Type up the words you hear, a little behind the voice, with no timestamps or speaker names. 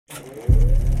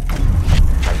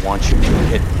I want you to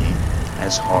hit me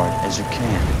as hard as you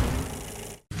can.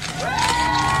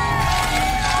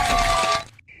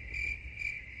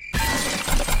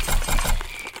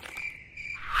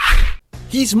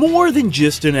 He's more than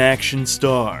just an action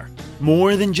star,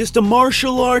 more than just a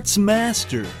martial arts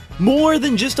master, more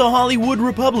than just a Hollywood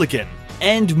Republican,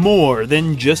 and more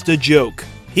than just a joke.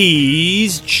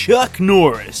 He's Chuck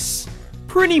Norris.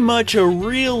 Pretty much a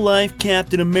real-life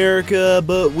Captain America,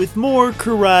 but with more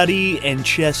karate and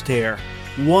chest hair.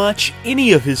 Watch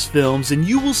any of his films and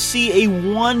you will see a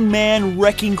one-man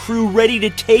wrecking crew ready to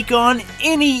take on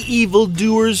any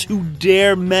evildoers who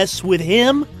dare mess with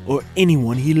him or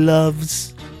anyone he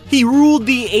loves. He ruled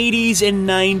the 80s and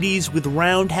 90s with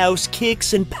roundhouse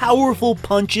kicks and powerful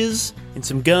punches and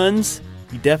some guns.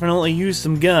 He definitely used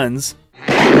some guns.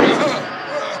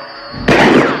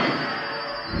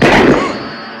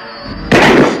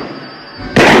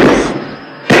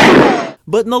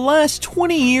 But in the last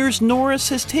 20 years, Norris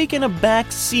has taken a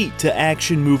back seat to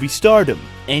action movie stardom,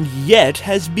 and yet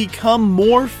has become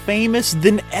more famous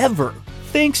than ever,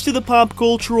 thanks to the pop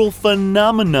cultural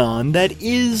phenomenon that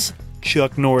is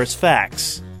Chuck Norris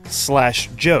facts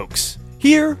 / jokes.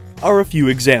 Here are a few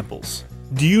examples.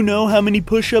 Do you know how many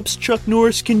push-ups Chuck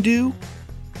Norris can do?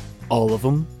 All of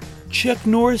them. Chuck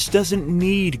Norris doesn't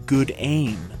need good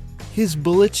aim. His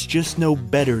bullets just know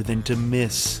better than to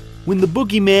miss. When the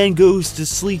boogeyman goes to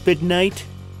sleep at night,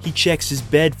 he checks his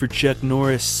bed for Chuck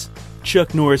Norris.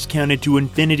 Chuck Norris counted to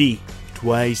infinity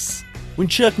twice. When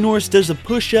Chuck Norris does a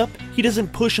push-up, he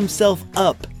doesn't push himself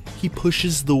up. He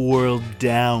pushes the world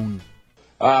down.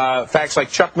 Facts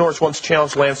like Chuck Norris once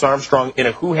challenged Lance Armstrong in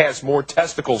a Who Has More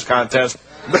Testicles contest.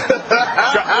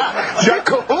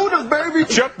 Kahunas, baby!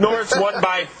 Chuck Norris won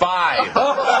by 5.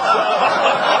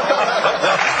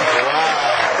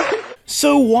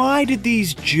 So why did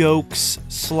these jokes /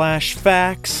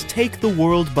 facts take the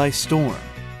world by storm?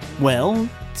 Well,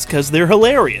 it's 'cause they're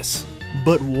hilarious.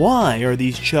 But why are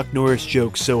these Chuck Norris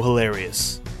jokes so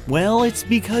hilarious? Well, it's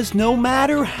because no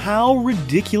matter how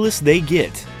ridiculous they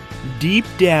get, deep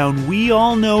down we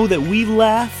all know that we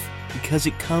laugh because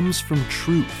it comes from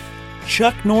truth.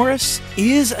 Chuck Norris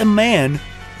is a man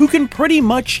who can pretty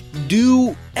much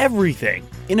do everything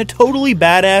in a totally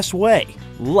badass way.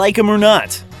 Like him or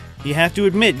not. You have to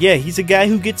admit, yeah, he's a guy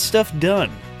who gets stuff done.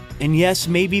 And yes,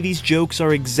 maybe these jokes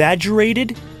are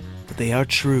exaggerated, but they are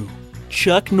true.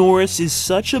 Chuck Norris is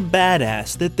such a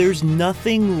badass that there's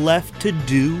nothing left to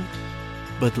do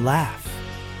but laugh.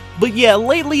 But yeah,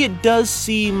 lately it does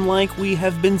seem like we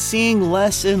have been seeing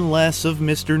less and less of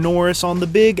Mr. Norris on the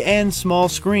big and small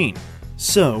screen.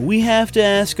 So we have to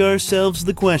ask ourselves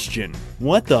the question,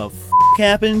 what the f***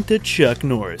 happened to Chuck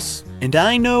Norris? And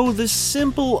I know the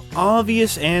simple,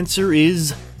 obvious answer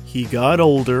is, he got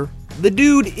older. The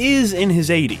dude is in his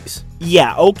 80s.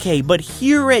 Yeah, okay, but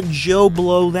here at Joe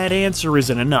Blow, that answer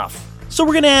isn't enough. So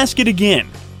we're gonna ask it again.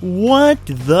 What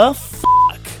the f***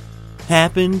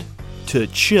 happened to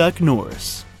Chuck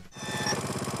Norris?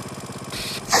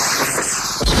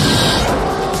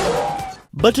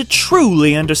 But to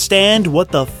truly understand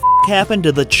what the f*** happened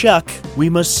to the Chuck, we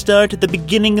must start at the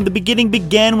beginning, and the beginning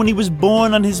began when he was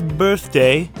born on his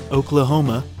birthday,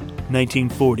 Oklahoma,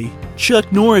 1940.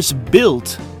 Chuck Norris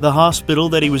built the hospital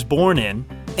that he was born in,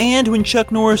 and when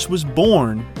Chuck Norris was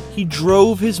born, he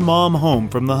drove his mom home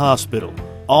from the hospital.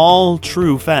 All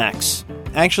true facts.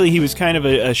 Actually, he was kind of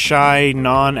a shy,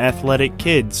 non-athletic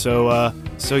kid, so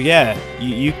yeah,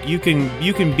 you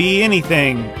can be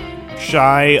anything.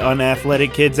 Shy,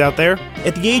 unathletic kids out there.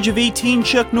 At the age of 18,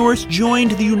 Chuck Norris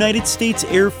joined the United States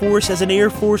Air Force as an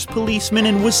Air Force policeman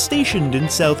and was stationed in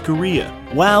South Korea.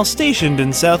 While stationed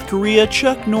in South Korea,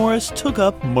 Chuck Norris took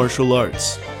up martial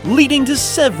arts, leading to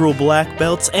several black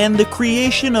belts and the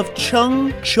creation of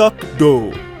Chung Chuk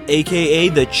Do, aka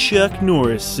the Chuck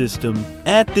Norris system.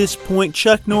 At this point,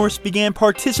 Chuck Norris began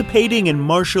participating in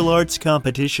martial arts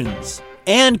competitions.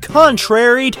 And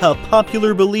contrary to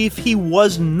popular belief, he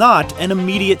was not an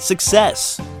immediate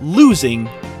success, losing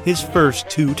his first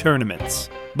 2 tournaments.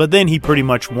 But then he pretty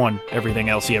much won everything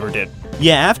else he ever did.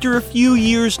 Yeah, after a few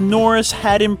years, Norris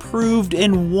had improved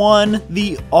and won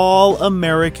the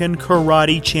All-American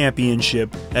Karate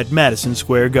Championship at Madison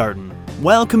Square Garden.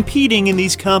 While competing in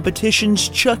these competitions,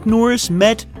 Chuck Norris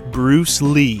met Bruce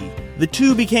Lee. The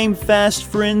two became fast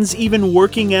friends, even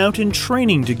working out and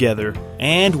training together.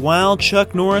 And while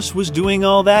Chuck Norris was doing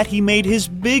all that, he made his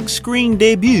big screen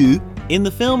debut in the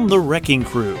film The Wrecking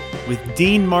Crew with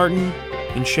Dean Martin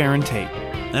and Sharon Tate.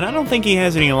 And I don't think he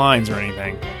has any lines or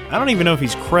anything. I don't even know if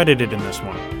he's credited in this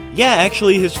one. Yeah,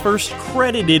 actually his first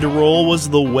credited role was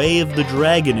The Way of the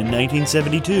Dragon in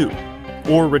 1972.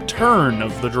 or Return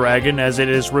of the Dragon as it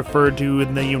is referred to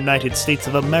in the United States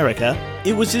of America.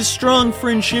 It was his strong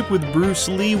friendship with Bruce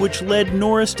Lee which led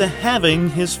Norris to having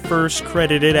his first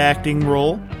credited acting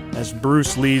role as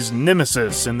Bruce Lee's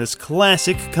nemesis in this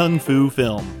classic kung fu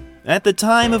film. At the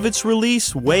time of its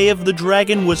release, Way of the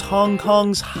Dragon was Hong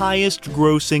Kong's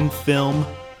highest-grossing film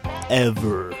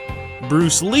ever.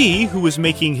 Bruce Lee, who was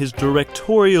making his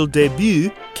directorial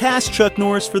debut, cast Chuck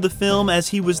Norris for the film as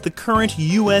he was the current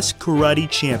U.S. karate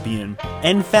champion,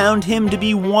 and found him to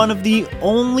be one of the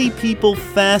only people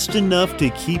fast enough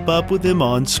to keep up with him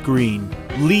on screen.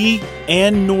 Lee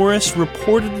and Norris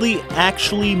reportedly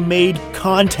actually made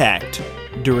contact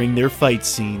during their fight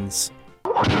scenes.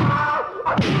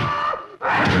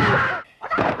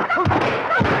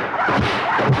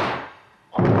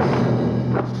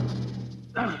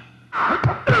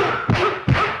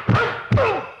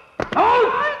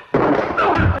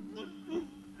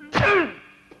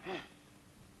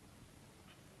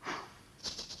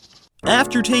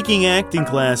 After taking acting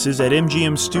classes at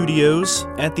MGM Studios,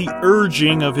 at the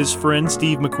urging of his friend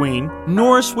Steve McQueen,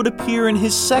 Norris would appear in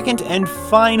his second and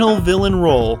final villain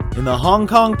role in the Hong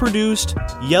Kong-produced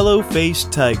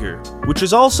Yellow-Faced Tiger, which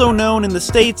is also known in the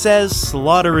States as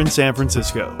Slaughter in San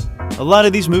Francisco. A lot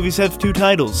of these movies have two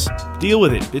titles. Deal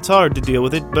with it. It's hard to deal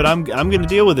with it, but I'm gonna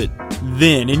deal with it.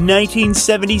 Then, in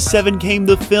 1977 came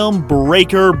the film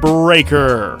Breaker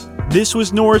Breaker. This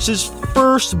was Norris's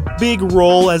first big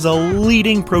role as a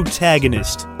leading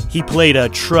protagonist. He played a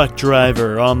truck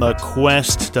driver on the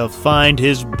quest to find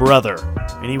his brother,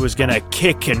 and he was gonna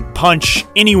kick and punch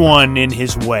anyone in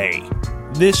his way.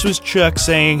 This was Chuck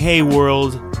saying, "Hey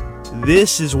world,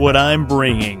 this is what I'm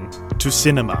bringing to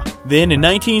cinema." Then in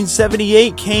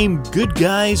 1978 came Good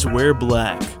Guys Wear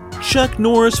Black. Chuck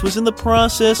Norris was in the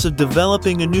process of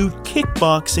developing a new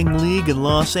kickboxing league in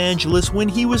Los Angeles when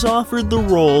he was offered the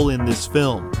role in this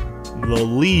film, the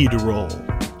lead role.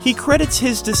 He credits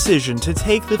his decision to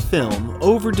take the film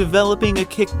over developing a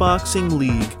kickboxing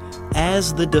league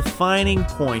as the defining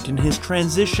point in his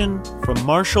transition from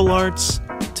martial arts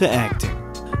to acting.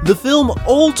 The film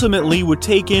ultimately would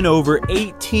take in over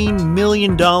 $18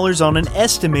 million on an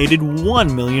estimated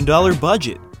 $1 million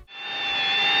budget.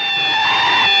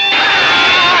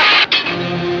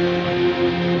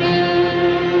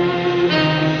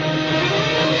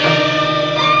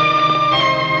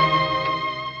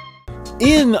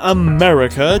 In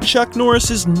America, Chuck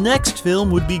Norris's next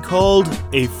film would be called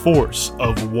A Force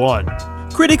of One.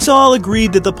 Critics all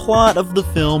agreed that the plot of the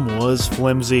film was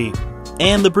flimsy,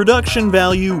 and the production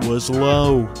value was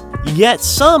low. Yet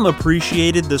some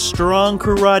appreciated the strong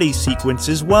karate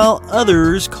sequences, while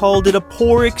others called it a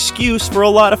poor excuse for a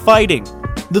lot of fighting.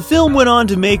 The film went on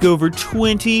to make over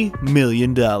 $20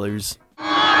 million.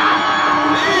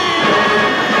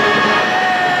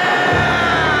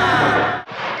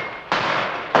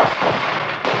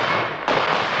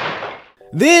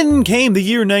 Then came the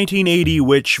year 1980,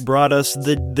 which brought us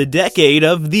the decade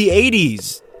of the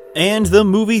 80s. And the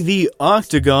movie The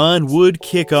Octagon would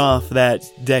kick off that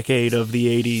decade of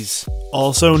the 80s,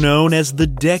 also known as the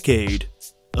Decade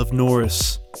of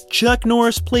Norris. Chuck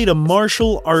Norris played a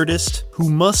martial artist who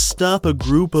must stop a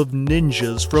group of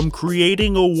ninjas from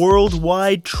creating a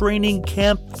worldwide training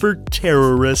camp for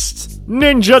terrorists.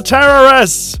 Ninja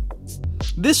terrorists!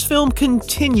 This film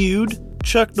continued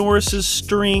Chuck Norris's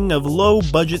string of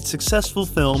low-budget successful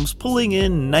films, pulling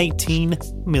in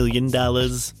 $19 million.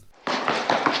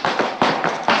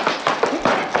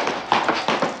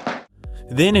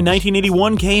 Then in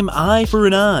 1981 came Eye for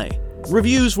an Eye.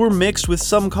 Reviews were mixed, with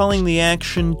some calling the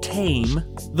action tame.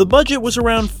 The budget was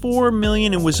around $4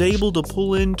 million and was able to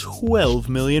pull in $12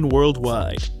 million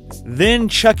worldwide. Then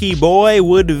Chucky Boy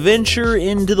would venture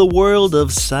into the world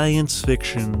of science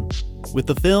fiction with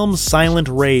the film Silent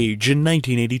Rage in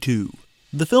 1982.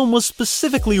 The film was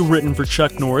specifically written for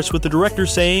Chuck Norris, with the director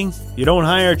saying, "You don't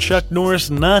hire Chuck Norris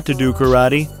not to do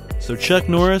karate," so Chuck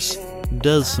Norris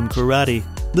does some karate.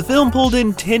 The film pulled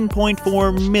in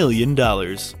 $10.4 million.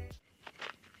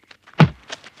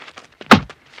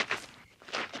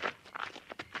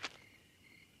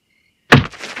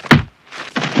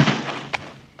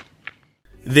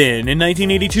 Then, in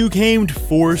 1982 came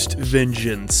Forced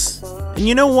Vengeance. And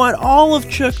you know what? All of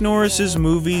Chuck Norris's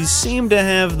movies seem to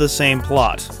have the same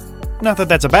plot. Not that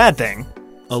that's a bad thing.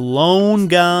 A lone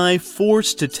guy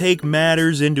forced to take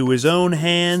matters into his own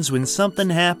hands when something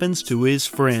happens to his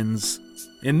friends.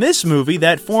 In this movie,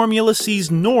 that formula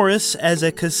sees Norris as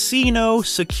a casino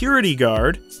security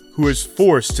guard who is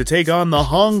forced to take on the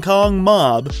Hong Kong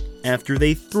mob after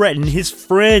they threaten his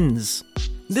friends.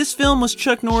 This film was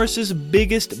Chuck Norris's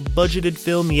biggest budgeted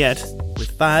film yet,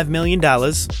 with $5 million,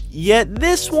 yet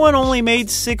this one only made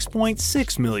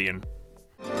 $6.6 million.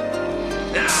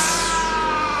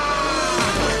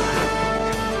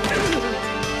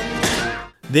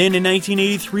 Then in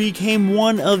 1983 came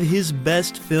one of his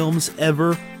best films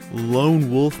ever, Lone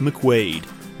Wolf McQuade.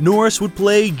 Norris would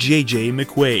play J.J.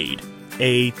 McQuade,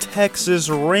 a Texas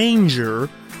Ranger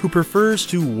who prefers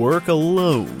to work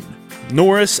alone.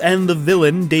 Norris and the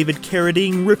villain, David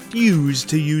Carradine, refused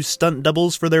to use stunt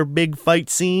doubles for their big fight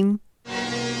scene.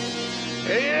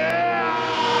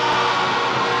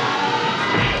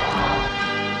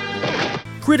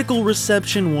 Critical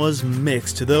reception was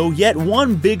mixed, though, yet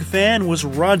one big fan was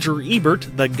Roger Ebert,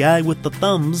 the guy with the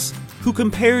thumbs, who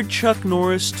compared Chuck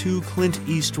Norris to Clint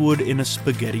Eastwood in a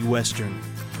spaghetti western.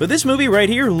 But this movie right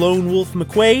here, Lone Wolf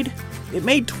McQuade, it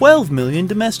made $12 million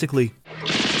domestically.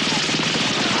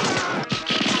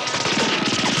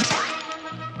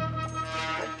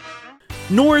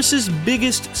 Norris's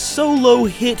biggest solo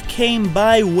hit came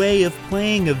by way of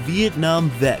playing a Vietnam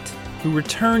vet who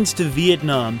returns to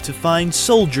Vietnam to find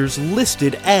soldiers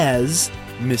listed as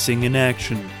missing in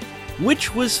action,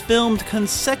 which was filmed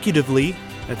consecutively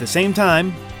at the same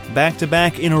time,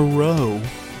 back-to-back in a row,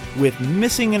 with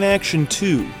Missing in Action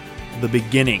 2, The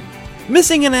Beginning.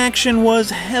 Missing in Action was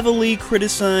heavily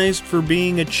criticized for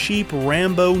being a cheap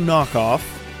Rambo knockoff,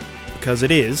 because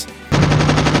it is,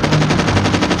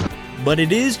 but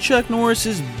it is Chuck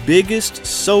Norris's biggest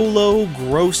solo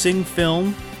grossing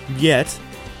film yet,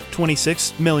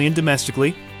 $26 million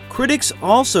domestically. Critics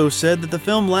also said that the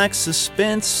film lacks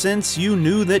suspense since you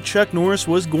knew that Chuck Norris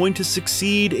was going to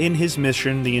succeed in his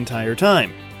mission the entire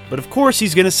time. But of course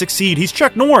he's going to succeed, he's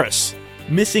Chuck Norris!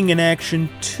 Missing in Action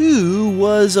 2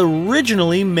 was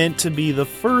originally meant to be the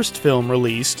first film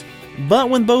released,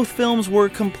 but when both films were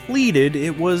completed,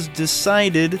 it was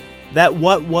decided that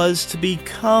what was to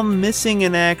become Missing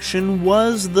in Action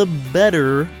was the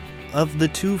better of the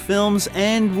two films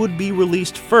and would be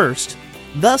released first,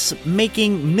 thus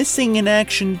making Missing in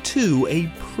Action 2 a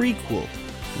prequel.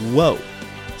 Whoa.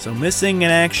 So Missing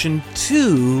in Action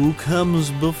 2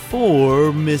 comes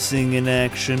before Missing in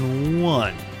Action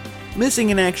 1. Missing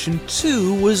in Action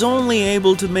 2 was only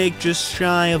able to make just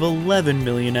shy of $11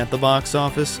 million at the box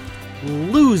office,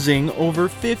 losing over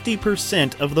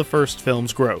 50% of the first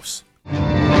film's gross.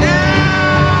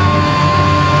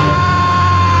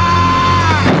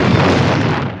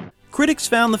 Critics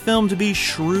found the film to be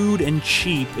shrewd and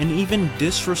cheap and even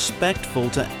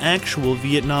disrespectful to actual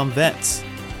Vietnam vets.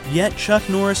 Yet Chuck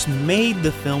Norris made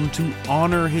the film to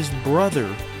honor his brother,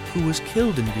 who was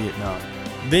killed in Vietnam.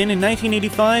 Then in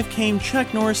 1985 came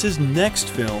Chuck Norris's next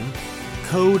film,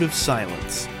 Code of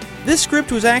Silence. This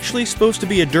script was actually supposed to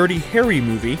be a Dirty Harry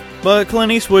movie, but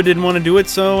Clint Eastwood didn't want to do it,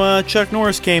 so Chuck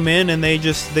Norris came in and they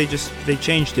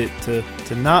changed it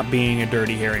to not being a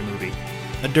Dirty Harry movie,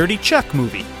 a Dirty Chuck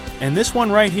movie. And this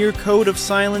one right here, Code of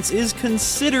Silence, is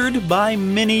considered by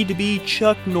many to be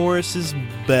Chuck Norris's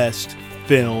best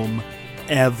film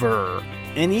ever.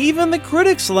 And even the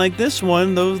critics like this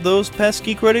one, those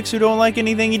pesky critics who don't like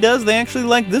anything he does, they actually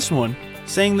like this one,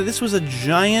 saying that this was a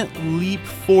giant leap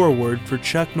forward for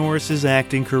Chuck Norris's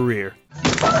acting career.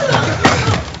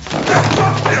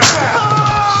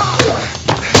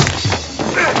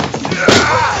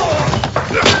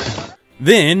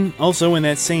 Then, also in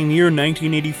that same year,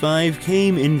 1985,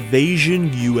 came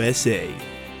Invasion USA.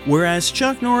 Whereas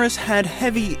Chuck Norris had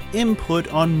heavy input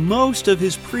on most of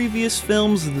his previous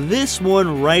films, this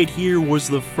one right here was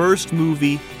the first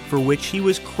movie for which he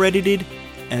was credited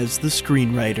as the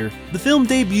screenwriter. The film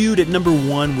debuted at number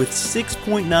 1 with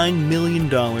 $6.9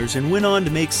 million and went on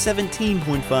to make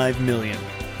 $17.5 million.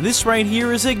 This right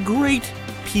here is a great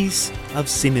piece of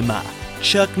cinema.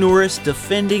 Chuck Norris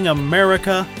defending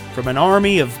America from an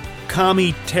army of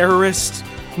commie terrorists.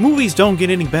 Movies don't get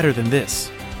any better than this,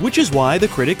 which is why the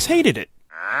critics hated it.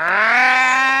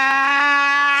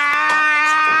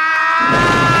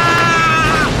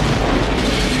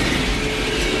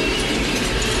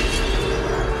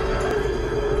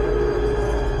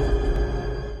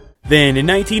 Then, in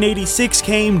 1986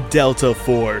 came Delta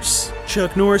Force.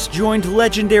 Chuck Norris joined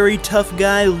legendary tough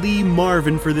guy Lee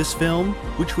Marvin for this film,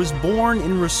 which was born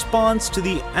in response to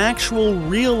the actual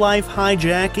real-life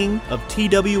hijacking of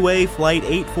TWA Flight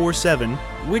 847,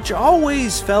 which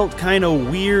always felt kinda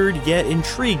weird yet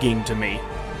intriguing to me.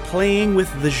 Playing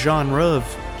with the genre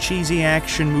of cheesy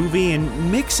action movie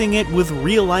and mixing it with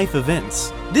real-life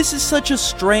events. This is such a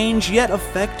strange yet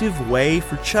effective way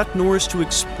for Chuck Norris to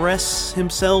express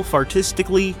himself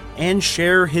artistically and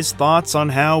share his thoughts on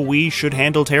how we should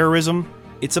handle terrorism.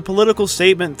 It's a political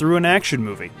statement through an action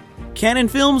movie. Cannon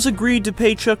Films agreed to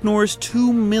pay Chuck Norris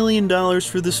 $2 million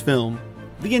for this film.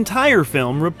 The entire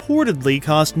film reportedly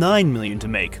cost $9 million to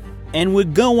make, and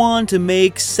would go on to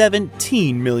make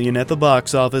 $17 million at the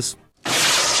box office.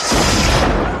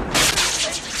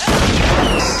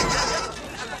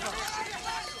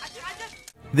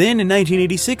 Then in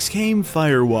 1986 came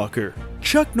Firewalker.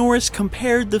 Chuck Norris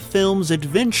compared the film's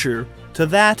adventure to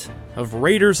that of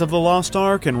Raiders of the Lost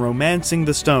Ark and Romancing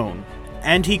the Stone.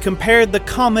 And he compared the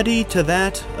comedy to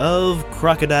that of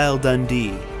Crocodile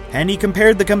Dundee. And he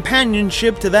compared the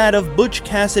companionship to that of Butch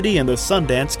Cassidy and the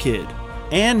Sundance Kid.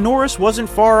 And Norris wasn't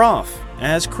far off,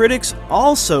 as critics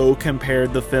also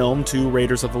compared the film to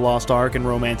Raiders of the Lost Ark and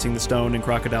Romancing the Stone and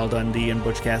Crocodile Dundee and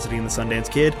Butch Cassidy and the Sundance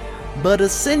Kid, but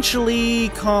essentially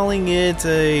calling it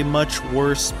a much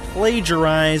worse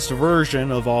plagiarized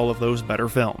version of all of those better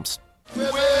films.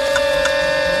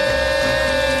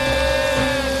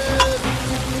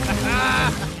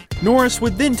 Norris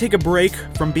would then take a break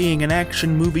from being an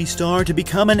action movie star to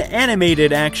become an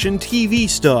animated action TV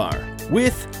star,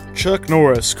 with Chuck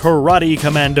Norris Karate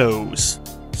Commandos,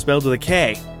 spelled with a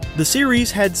K. The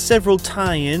series had several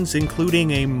tie-ins,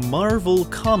 including a Marvel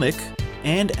comic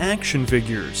and action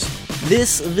figures.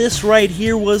 This right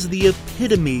here was the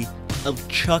epitome of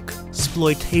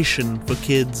Chuck-sploitation for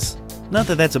kids. Not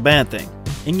that that's a bad thing.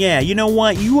 And yeah, you know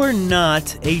what? You are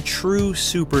not a true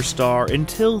superstar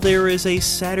until there is a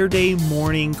Saturday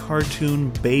morning cartoon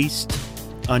based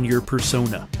on your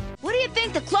persona. What do you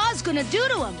think the Claw's gonna do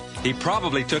to him? He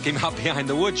probably took him out behind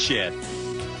the woodshed.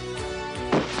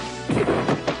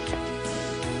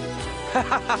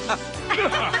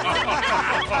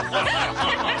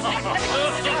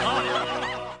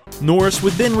 Norris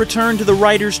would then return to the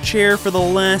writer's chair for the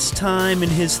last time in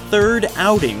his third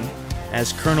outing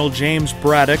as Colonel James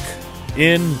Braddock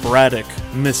in Braddock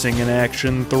Missing in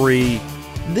Action 3.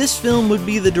 This film would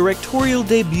be the directorial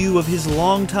debut of his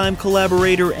longtime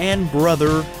collaborator and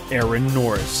brother, Aaron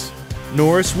Norris.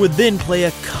 Norris would then play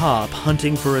a cop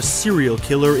hunting for a serial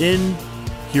killer in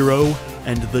Hero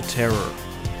and the Terror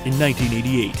in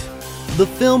 1988. The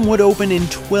film would open in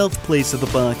 12th place at the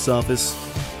box office,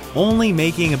 only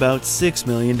making about $6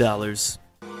 million.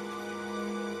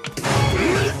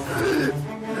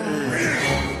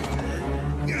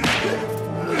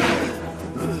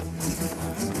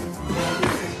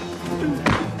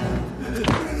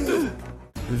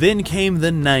 Then came the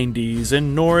 90s,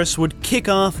 and Norris would kick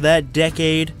off that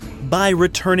decade by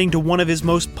returning to one of his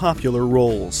most popular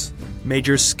roles,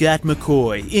 Major Scott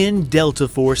McCoy in Delta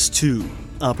Force 2,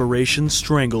 Operation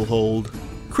Stranglehold.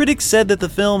 Critics said that the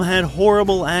film had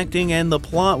horrible acting and the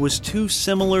plot was too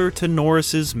similar to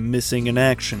Norris's Missing in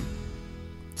Action.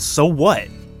 So what?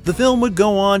 The film would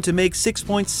go on to make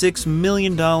 $6.6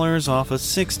 million off a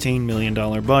 $16 million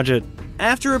budget.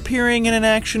 After appearing in an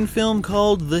action film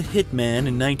called The Hitman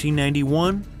in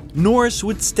 1991, Norris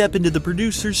would step into the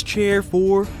producer's chair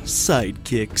for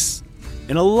Sidekicks.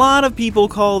 And a lot of people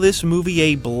call this movie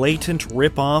a blatant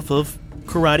ripoff of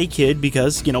Karate Kid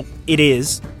because, it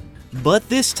is. But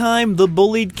this time, the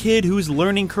bullied kid who's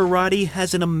learning karate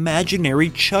has an imaginary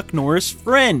Chuck Norris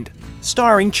friend,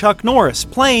 starring Chuck Norris,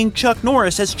 playing Chuck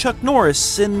Norris as Chuck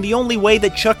Norris in the only way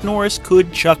that Chuck Norris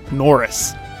could Chuck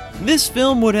Norris. This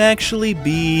film would actually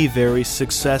be very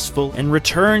successful and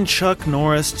return Chuck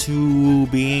Norris to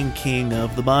being king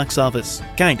of the box office,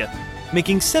 kinda,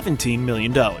 making $17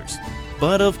 million.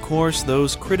 But of course,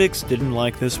 those critics didn't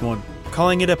like this one,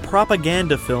 calling it a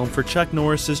propaganda film for Chuck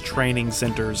Norris's training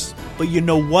centers. But you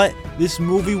know what? This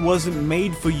movie wasn't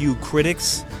made for you,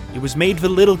 critics. It was made for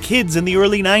little kids in the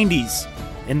early 90s,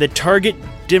 and the target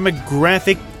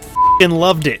demographic f***ing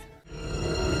loved it.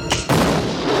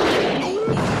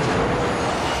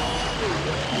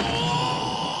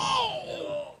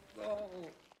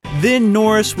 Then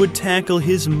Norris would tackle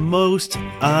his most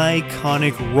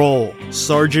iconic role,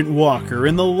 Sergeant Walker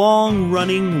in the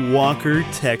long-running Walker,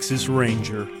 Texas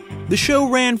Ranger. The show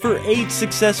ran for 8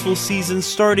 successful seasons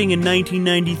starting in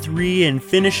 1993 and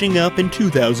finishing up in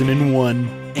 2001.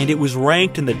 And it was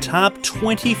ranked in the top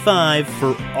 25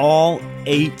 for all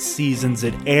 8 seasons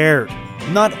it aired.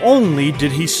 Not only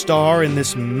did he star in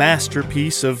this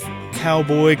masterpiece of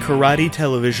cowboy karate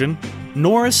television,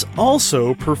 Norris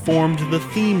also performed the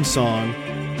theme song.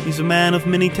 He's a man of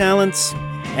many talents.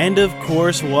 And of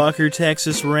course, Walker,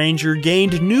 Texas Ranger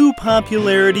gained new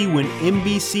popularity when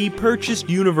NBC purchased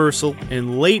Universal,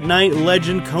 and late-night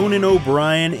legend Conan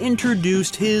O'Brien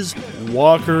introduced his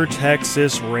Walker,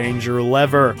 Texas Ranger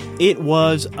lever. It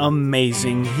was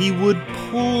amazing. He would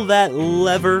pull that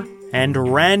lever, and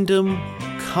random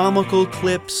comical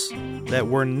clips that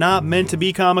were not meant to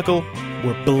be comical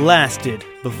were blasted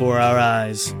before our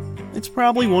eyes. It's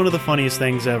probably one of the funniest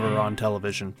things ever on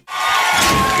television. You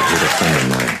hurt a friend of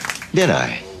mine. Did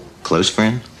I? Close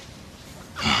friend?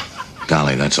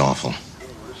 Golly, that's awful.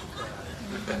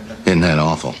 Isn't that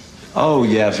awful? Oh,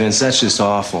 yeah, Vince, that's just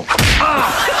awful.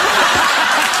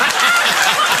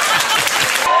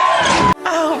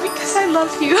 Oh, because I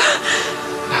love you.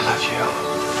 I love you.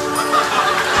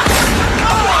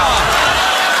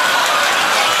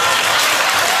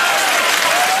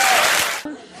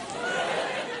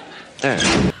 There.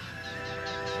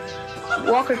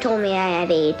 Walker told me I had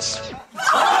AIDS.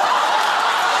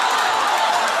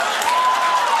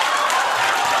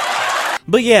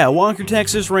 But yeah, Walker,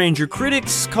 Texas Ranger.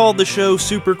 Critics called the show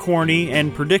super corny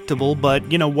and predictable, but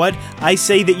you know what? I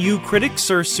say that you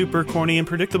critics are super corny and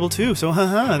predictable too, so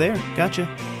haha, there, gotcha.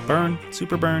 Burn,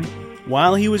 super burn.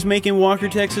 While he was making Walker,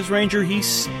 Texas Ranger, he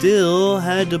still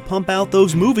had to pump out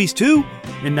those movies too.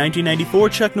 In 1994,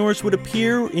 Chuck Norris would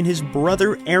appear in his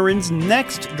brother Aaron's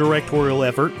next directorial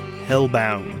effort,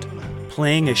 Hellbound,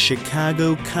 playing a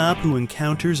Chicago cop who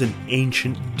encounters an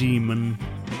ancient demon.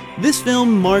 This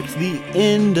film marked the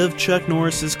end of Chuck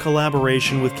Norris's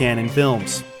collaboration with Cannon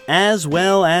Films, as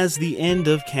well as the end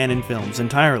of Cannon Films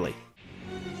entirely.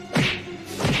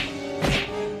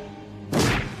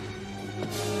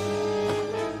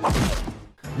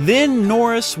 Then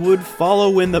Norris would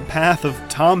follow in the path of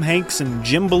Tom Hanks and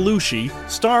Jim Belushi,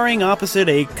 starring opposite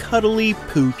a cuddly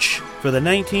pooch for the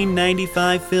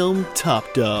 1995 film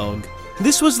Top Dog.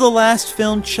 This was the last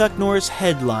film Chuck Norris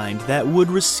headlined that would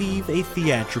receive a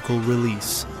theatrical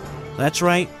release. That's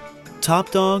right, Top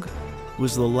Dog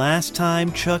was the last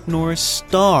time Chuck Norris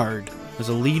starred as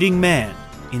a leading man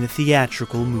in a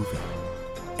theatrical movie.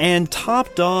 And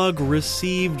Top Dog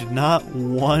received not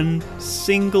one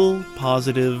single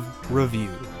positive review.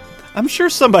 I'm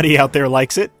sure somebody out there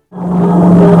likes it.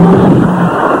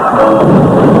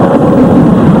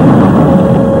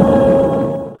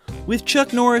 With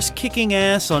Chuck Norris kicking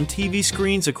ass on TV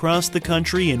screens across the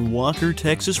country in Walker,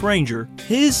 Texas Ranger,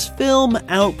 his film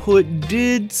output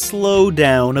did slow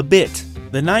down a bit.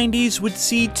 The 90s would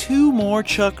see 2 more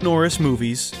Chuck Norris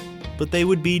movies, but they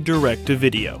would be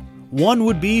direct-to-video. One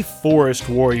would be Forest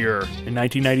Warrior in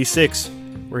 1996,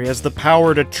 where he has the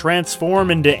power to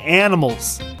transform into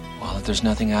animals. Well, if there's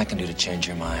nothing I can do to change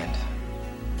your mind.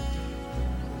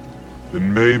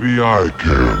 Then maybe I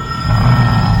can.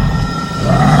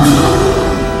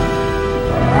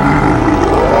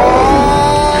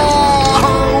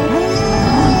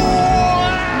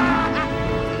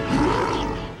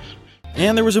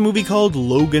 And there was a movie called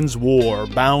Logan's War,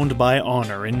 Bound by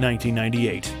Honor in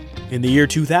 1998. In the year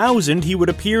 2000, he would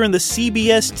appear in the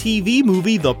CBS TV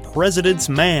movie The President's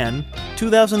Man.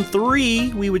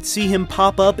 2003, we would see him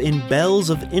pop up in Bells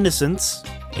of Innocence,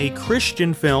 a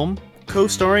Christian film,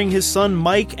 co-starring his son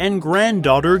Mike and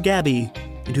granddaughter Gabby.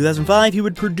 In 2005, he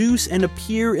would produce and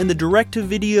appear in the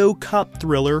direct-to-video cop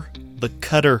thriller, The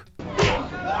Cutter.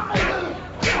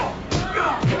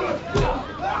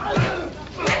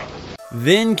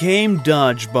 Then came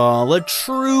Dodgeball, a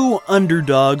true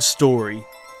underdog story.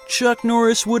 Chuck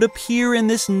Norris would appear in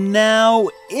this now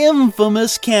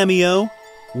infamous cameo,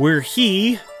 where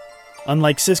he,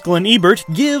 unlike Siskel and Ebert,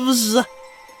 gives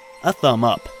a thumb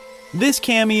up. This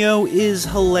cameo is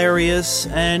hilarious,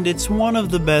 and it's one of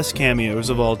the best cameos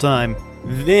of all time.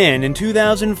 Then, in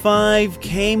 2005,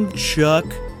 came Chuck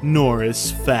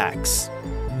Norris Facts.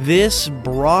 This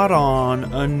brought on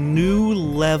a new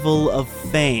level of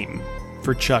fame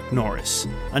for Chuck Norris.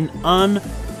 An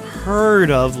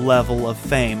unheard of level of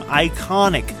fame.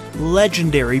 Iconic,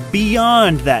 legendary,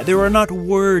 beyond that. There are not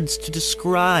words to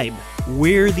describe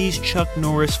where these Chuck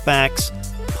Norris Facts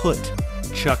put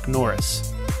Chuck Norris.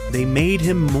 They made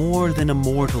him more than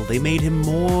immortal. They made him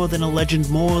more than a legend,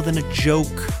 more than a joke,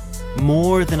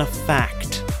 more than a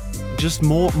fact. Just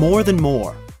more than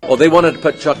more. Well, they wanted to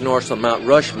put Chuck Norris on Mount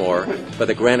Rushmore, but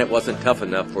the granite wasn't tough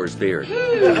enough for his beard.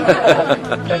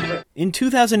 In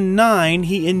 2009,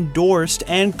 he endorsed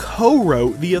and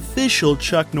co-wrote the official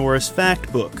Chuck Norris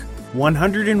Fact Book,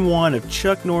 101 of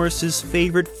Chuck Norris's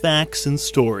favorite facts and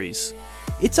stories.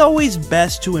 It's always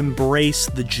best to embrace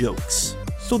the jokes,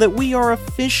 so that we are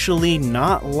officially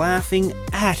not laughing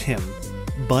at him,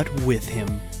 but with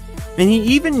him. And he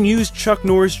even used Chuck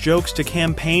Norris jokes to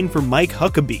campaign for Mike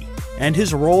Huckabee, and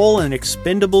his role in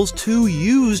Expendables 2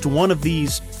 used one of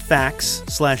these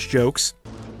facts/jokes.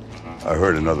 I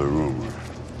heard another rumor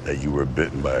that you were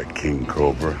bitten by a king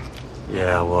cobra.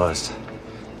 Yeah, I was.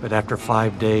 But after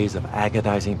 5 days of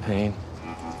agonizing pain,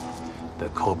 the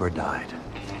cobra died.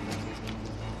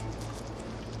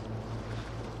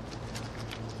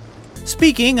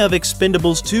 Speaking of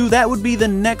Expendables 2, that would be the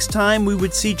next time we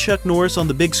would see Chuck Norris on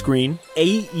the big screen,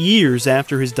 8 years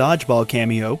after his dodgeball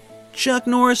cameo. Chuck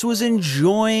Norris was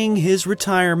enjoying his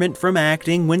retirement from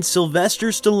acting when Sylvester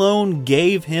Stallone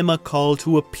gave him a call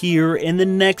to appear in the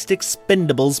next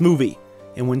Expendables movie.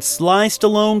 And when Sly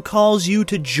Stallone calls you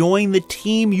to join the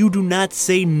team, you do not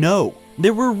say no.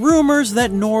 There were rumors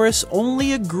that Norris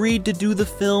only agreed to do the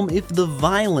film if the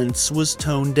violence was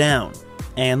toned down,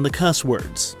 and the cuss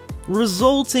words,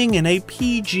 resulting in a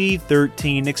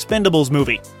PG-13 Expendables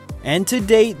movie. And to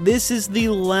date, this is the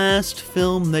last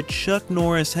film that Chuck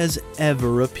Norris has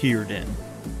ever appeared in.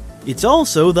 It's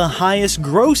also the highest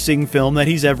grossing film that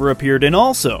he's ever appeared in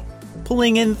also,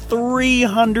 pulling in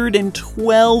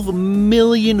 $312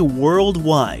 million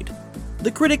worldwide.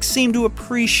 The critics seem to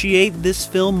appreciate this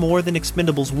film more than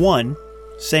Expendables 1,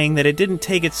 saying that it didn't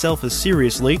take itself as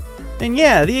seriously. And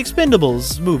yeah, the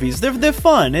Expendables movies, they're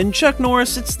fun, and Chuck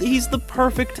Norris, he's the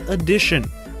perfect addition.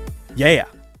 Yeah.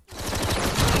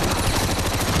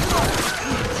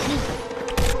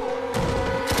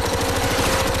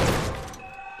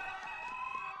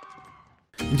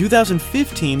 In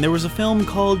 2015, there was a film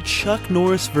called Chuck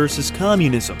Norris vs.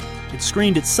 Communism. It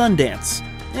screened at Sundance,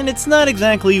 and it's not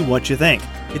exactly what you think.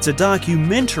 It's a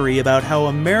documentary about how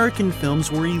American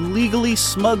films were illegally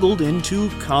smuggled into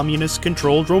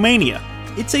communist-controlled Romania.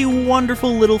 It's a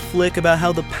wonderful little flick about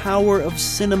how the power of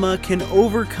cinema can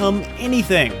overcome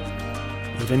anything,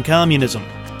 even communism.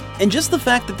 And just the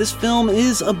fact that this film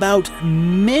is about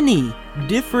many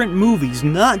different movies,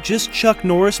 not just Chuck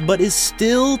Norris, but is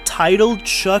still titled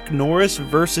Chuck Norris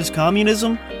vs.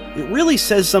 Communism, it really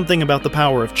says something about the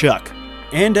power of Chuck.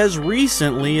 And as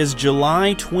recently as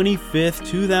July 25th,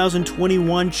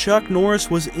 2021, Chuck Norris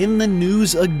was in the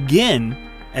news again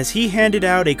as he handed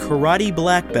out a karate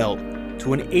black belt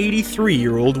to an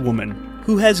 83-year-old woman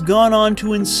who has gone on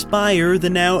to inspire the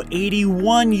now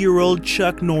 81-year-old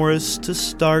Chuck Norris to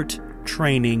start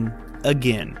training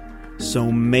again.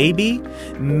 So maybe,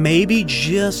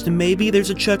 just maybe,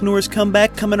 there's a Chuck Norris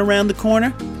comeback coming around the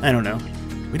corner? I don't know.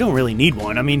 We don't really need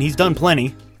one. I mean, he's done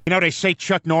plenty. You know, they say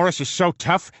Chuck Norris is so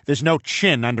tough, there's no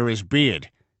chin under his beard.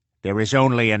 There is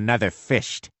only another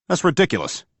fist. That's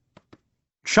ridiculous.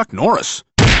 Chuck Norris?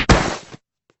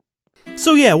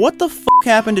 So yeah, what the f***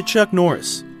 happened to Chuck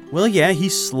Norris? Well, yeah, he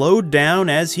slowed down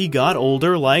as he got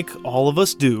older, like all of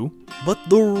us do. But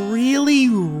the really,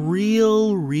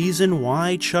 real reason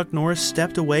why Chuck Norris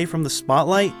stepped away from the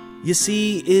spotlight, you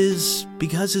see, is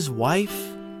because his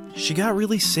wife, she got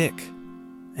really sick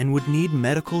and would need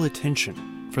medical attention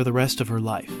for the rest of her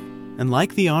life. And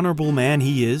like the honorable man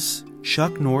he is,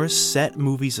 Chuck Norris set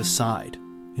movies aside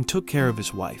and took care of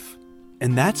his wife.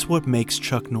 And that's what makes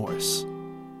Chuck Norris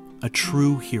a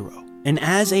true hero. And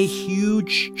as a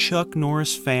huge Chuck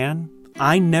Norris fan,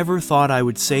 I never thought I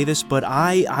would say this, but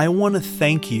I want to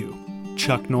thank you,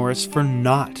 Chuck Norris, for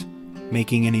not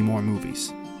making any more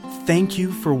movies. Thank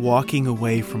you for walking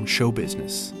away from show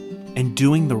business and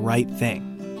doing the right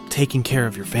thing, taking care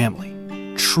of your family,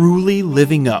 truly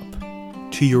living up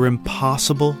to your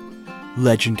impossible,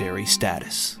 legendary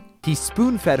status. He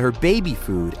spoon-fed her baby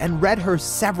food and read her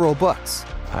several books.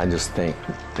 I just thank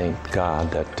God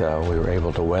that we were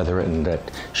able to weather it and that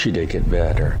she did get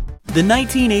better. The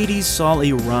 1980s saw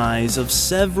a rise of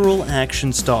several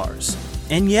action stars,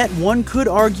 and yet one could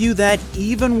argue that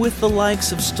even with the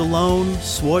likes of Stallone,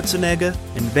 Schwarzenegger,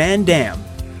 and Van Damme,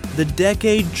 the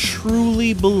decade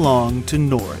truly belonged to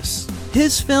Norris.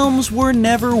 His films were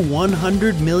never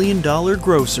 $100 million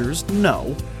grossers,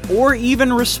 no, or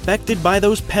even respected by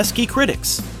those pesky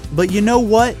critics. But you know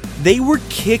what? They were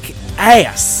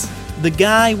kick-ass. The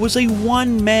guy was a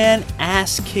one-man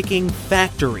ass-kicking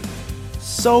factory.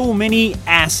 So many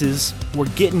asses were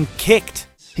getting kicked.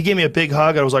 He gave me a big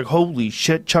hug. I was like, holy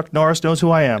shit, Chuck Norris knows who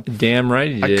I am. Damn right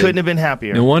he did. I couldn't have been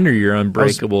happier. No wonder you're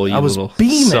unbreakable, you little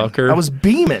beaming. sucker. I was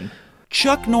beaming.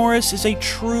 Chuck Norris is a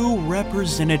true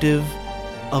representative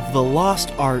of the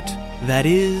lost art that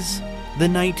is the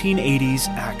 1980s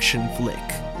action flick.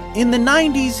 In the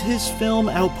 90s, his film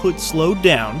output slowed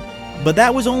down, but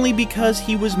that was only because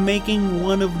he was making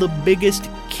one of the biggest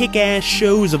kick-ass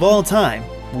shows of all time,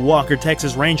 Walker,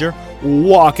 Texas Ranger,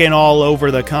 walking all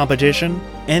over the competition.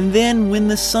 And then when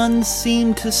the sun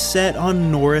seemed to set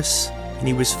on Norris, and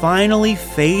he was finally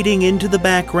fading into the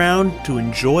background to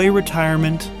enjoy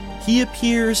retirement, he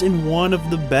appears in one of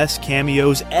the best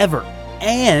cameos ever,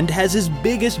 and has his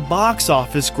biggest box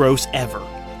office gross ever,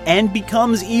 and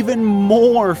becomes even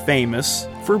more famous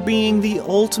for being the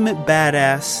ultimate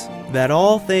badass that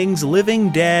all things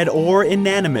living, dead, or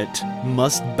inanimate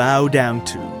must bow down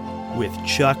to, with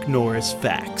Chuck Norris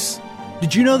facts.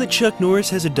 Did you know that Chuck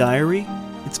Norris has a diary?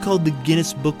 It's called the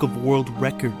Guinness Book of World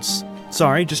Records.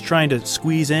 Sorry, just trying to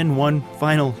squeeze in one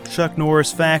final Chuck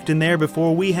Norris fact in there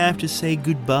before we have to say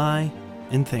goodbye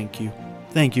and thank you.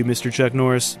 Thank you, Mr. Chuck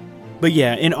Norris. But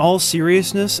yeah, in all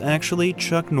seriousness, actually,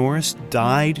 Chuck Norris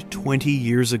died 20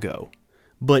 years ago.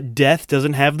 But death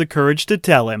doesn't have the courage to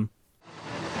tell him.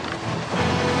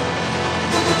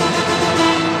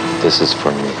 This is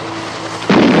for me.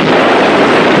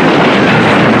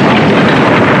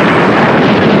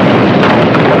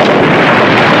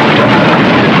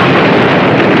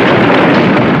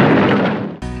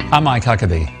 I'm Mike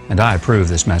Huckabee, and I approve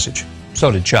this message. So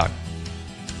did Chuck.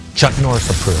 Chuck Norris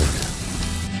approved.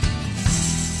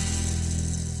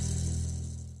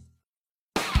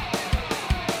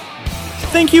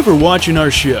 Thank you for watching our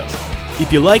show.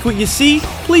 If you like what you see,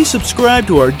 please subscribe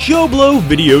to our Joe Blow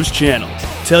Videos channel.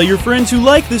 Tell your friends who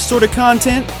like this sort of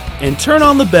content, and turn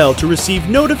on the bell to receive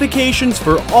notifications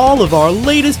for all of our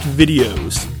latest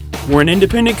videos. We're an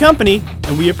independent company,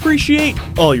 and we appreciate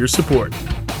all your support.